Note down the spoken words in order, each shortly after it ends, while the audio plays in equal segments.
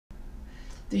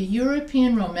The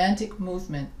European Romantic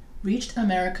movement reached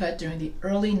America during the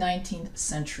early 19th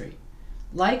century.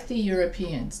 Like the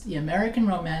Europeans, the American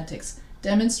Romantics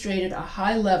demonstrated a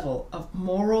high level of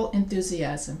moral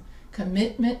enthusiasm,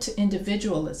 commitment to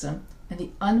individualism, and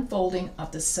the unfolding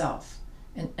of the self,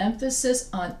 an emphasis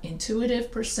on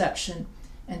intuitive perception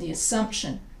and the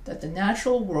assumption that the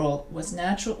natural world was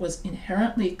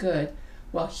inherently good,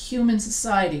 while human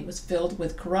society was filled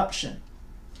with corruption.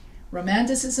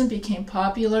 Romanticism became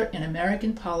popular in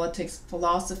American politics,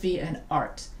 philosophy, and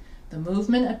art. The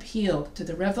movement appealed to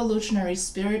the revolutionary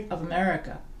spirit of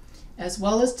America, as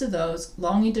well as to those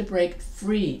longing to break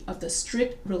free of the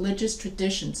strict religious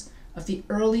traditions of the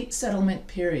early settlement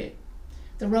period.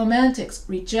 The Romantics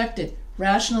rejected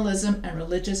rationalism and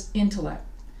religious intellect.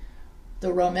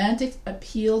 The Romantics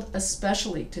appealed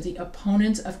especially to the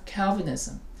opponents of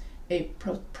Calvinism, a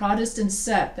Protestant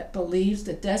sect that believes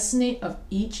the destiny of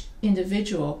each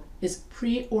individual is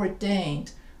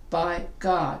preordained by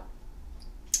God.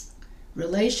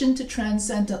 Relation to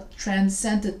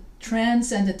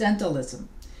transcendentalism.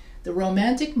 The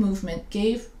Romantic movement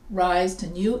gave rise to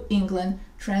New England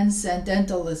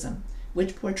transcendentalism,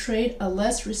 which portrayed a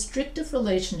less restrictive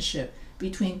relationship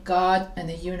between God and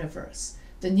the universe.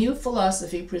 The new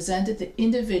philosophy presented the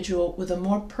individual with a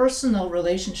more personal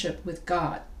relationship with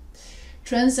God.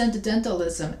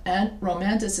 Transcendentalism and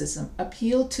Romanticism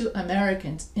appealed to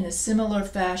Americans in a similar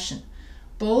fashion.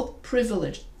 Both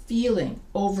privileged feeling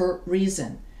over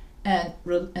reason and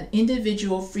an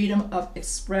individual freedom of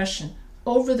expression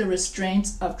over the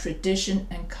restraints of tradition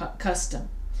and custom.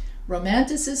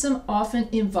 Romanticism often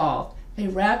involved a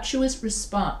rapturous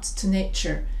response to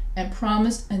nature and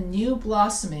promised a new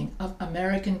blossoming of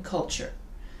American culture.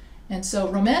 And so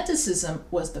Romanticism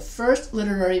was the first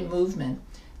literary movement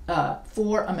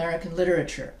for American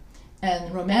literature.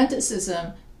 And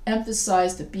Romanticism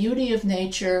emphasized the beauty of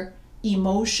nature,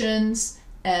 emotions,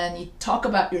 and you talk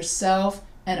about yourself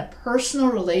and a personal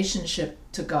relationship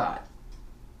to God.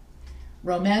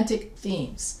 Romantic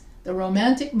themes. The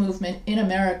Romantic movement in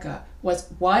America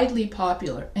was widely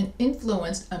popular and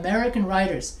influenced American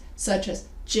writers such as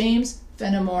James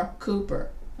Fenimore Cooper.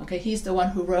 Okay, he's the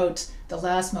one who wrote The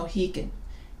Last Mohican,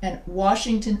 and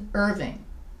Washington Irving.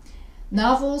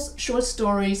 Novels, short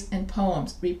stories, and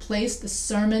poems replaced the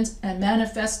sermons and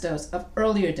manifestos of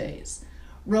earlier days.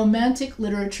 Romantic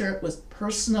literature was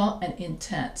personal and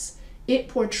intense. It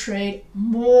portrayed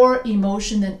more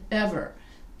emotion than ever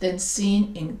than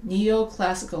seen in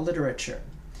neoclassical literature.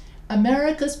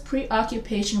 America's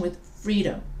preoccupation with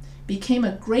freedom became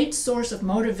a great source of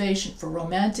motivation for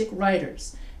Romantic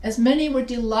writers, as many were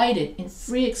delighted in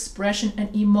free expression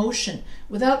and emotion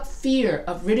without fear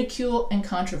of ridicule and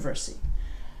controversy.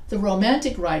 The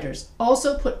Romantic writers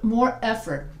also put more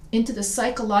effort into the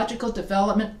psychological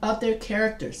development of their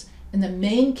characters, and the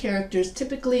main characters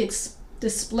typically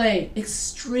displayed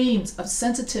extremes of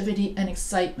sensitivity and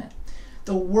excitement.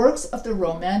 The works of the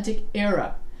Romantic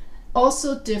era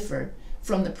also differed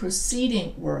from the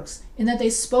preceding works in that they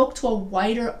spoke to a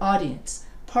wider audience,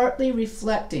 partly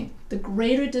reflecting the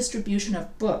greater distribution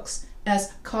of books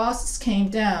as costs came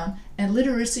down and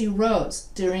literacy rose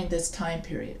during this time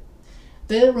period.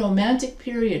 The Romantic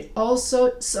period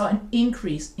also saw an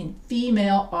increase in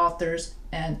female authors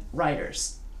and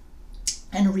writers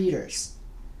and readers.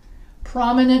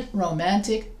 Prominent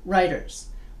Romantic writers.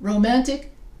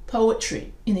 Romantic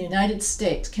poetry in the United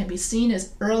States can be seen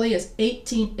as early as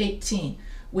 1818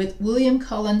 with William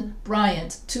Cullen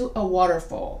Bryant's To a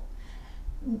Waterfall.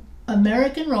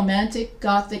 American Romantic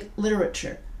Gothic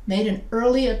literature made an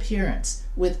early appearance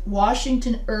with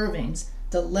Washington Irving's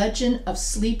The Legend of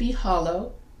Sleepy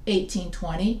Hollow,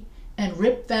 1820, and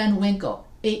Rip Van Winkle,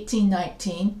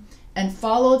 1819, and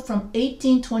followed from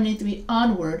 1823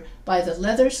 onward by the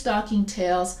Leatherstocking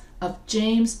Tales of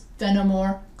James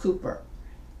Fenimore Cooper.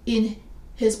 In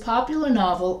his popular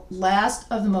novel, Last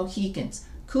of the Mohicans,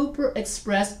 Cooper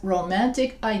expressed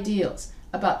romantic ideals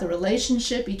about the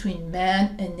relationship between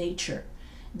man and nature.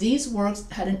 These works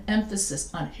had an emphasis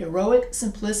on heroic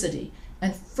simplicity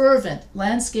and fervent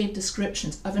landscape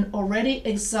descriptions of an already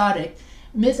exotic,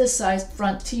 mythicized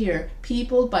frontier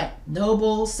peopled by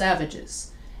noble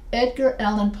savages. Edgar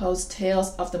Allan Poe's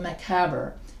tales of the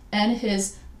macabre and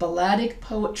his balladic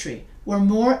poetry were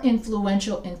more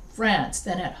influential in France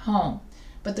than at home,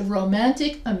 but the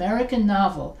Romantic American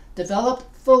novel developed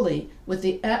fully with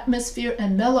the atmosphere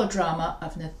and melodrama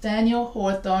of Nathaniel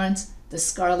Hawthorne's The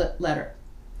Scarlet Letter.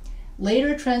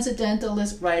 Later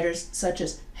Transcendentalist writers such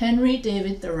as Henry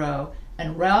David Thoreau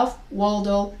and Ralph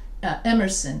Waldo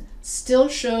Emerson still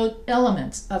showed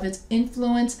elements of its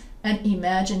influence and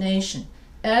imagination,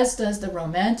 as does the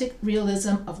romantic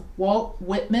realism of Walt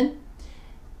Whitman.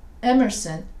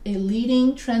 Emerson, a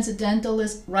leading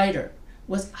transcendentalist writer,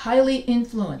 was highly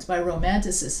influenced by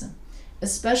Romanticism,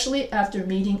 especially after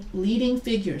meeting leading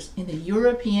figures in the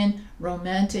European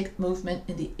Romantic movement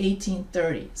in the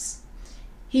 1830s.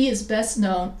 He is best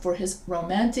known for his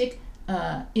romantic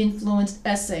influenced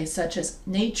essays such as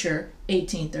Nature,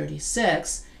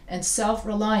 1836, and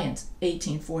Self-Reliance,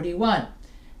 1841.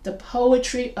 The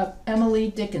poetry of Emily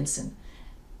Dickinson,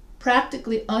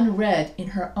 practically unread in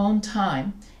her own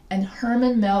time, and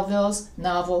Herman Melville's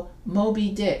novel Moby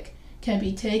Dick can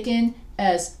be taken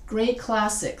as great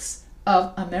classics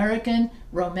of American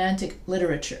romantic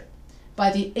literature.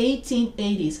 By the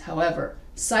 1880s, however,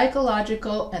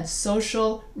 psychological and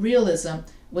social realism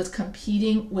was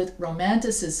competing with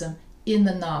Romanticism in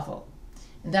the novel.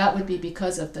 And that would be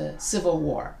because of the Civil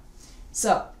War.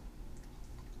 So,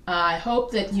 I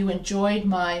hope that you enjoyed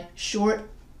my short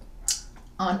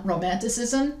on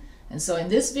Romanticism. And so in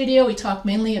this video, we talk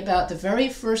mainly about the very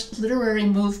first literary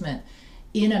movement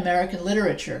in American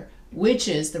literature, which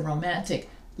is the Romantic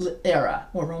era,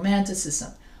 or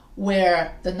Romanticism,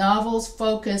 where the novels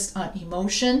focused on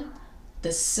emotion,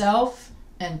 the self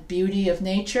and beauty of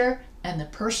nature, and the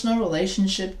personal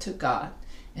relationship to God.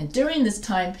 And during this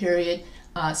time period,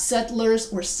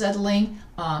 settlers were settling,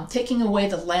 taking away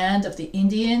the land of the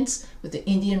Indians with the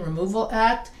Indian Removal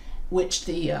Act, which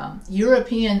the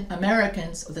European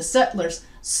Americans, or the settlers,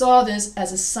 saw this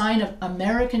as a sign of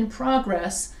American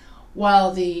progress,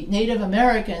 while the Native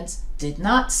Americans did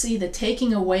not see the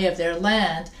taking away of their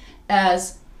land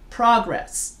as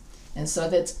progress. And so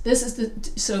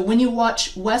so when you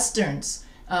watch westerns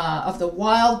of the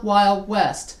Wild Wild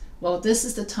West, well, this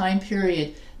is the time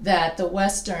period that the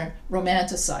Western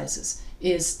romanticizes,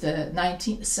 is the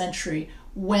 19th century,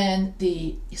 when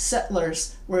the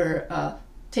settlers were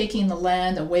taking the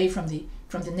land away from the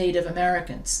Native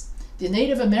Americans. The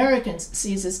Native Americans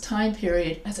sees this time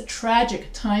period as a tragic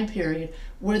time period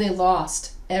where they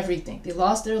lost everything. They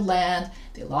lost their land,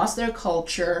 they lost their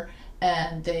culture,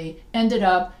 and they ended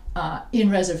up in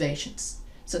reservations.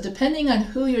 So depending on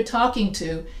who you're talking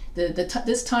to,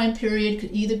 this time period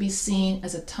could either be seen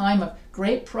as a time of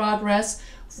great progress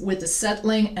with the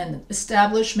settling and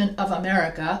establishment of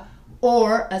America,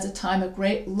 or as a time of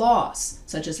great loss,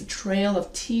 such as a trail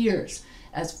of tears,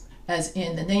 as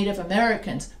in the Native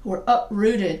Americans who were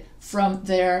uprooted from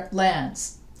their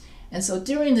lands. And so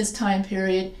during this time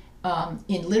period,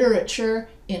 in literature,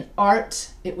 in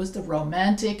art, it was the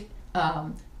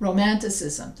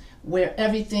Romanticism, where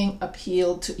everything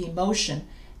appealed to emotion.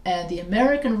 And the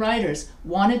American writers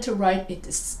wanted to write a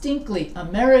distinctly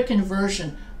American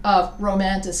version of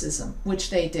Romanticism, which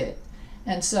they did.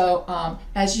 And so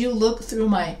as you look through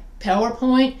my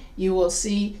PowerPoint, you will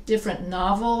see different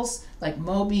novels like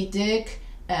Moby Dick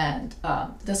and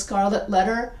The Scarlet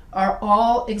Letter are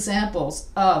all examples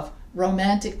of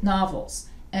romantic novels.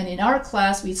 And in our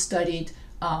class, we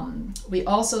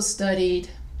also studied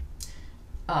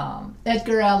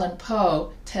Edgar Allan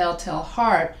Poe, Telltale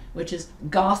Heart, which is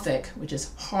Gothic, which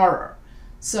is horror.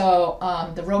 So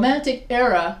the Romantic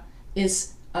era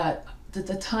is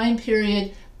the time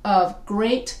period of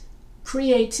great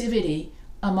creativity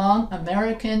among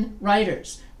American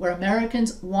writers, where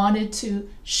Americans wanted to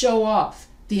show off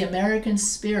the American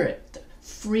spirit,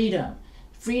 freedom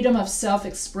of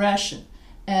self-expression,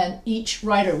 and each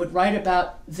writer would write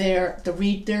about their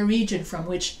region from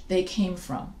which they came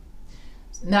from.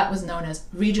 And that was known as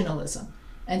regionalism.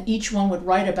 And each one would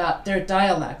write about their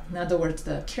dialect. In other words,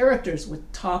 the characters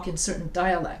would talk in certain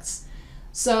dialects.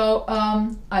 So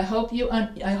I hope you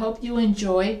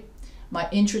enjoy my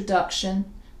introduction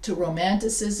to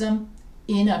Romanticism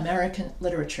in American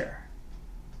literature.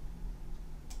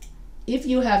 If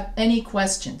you have any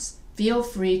questions, feel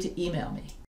free to email me.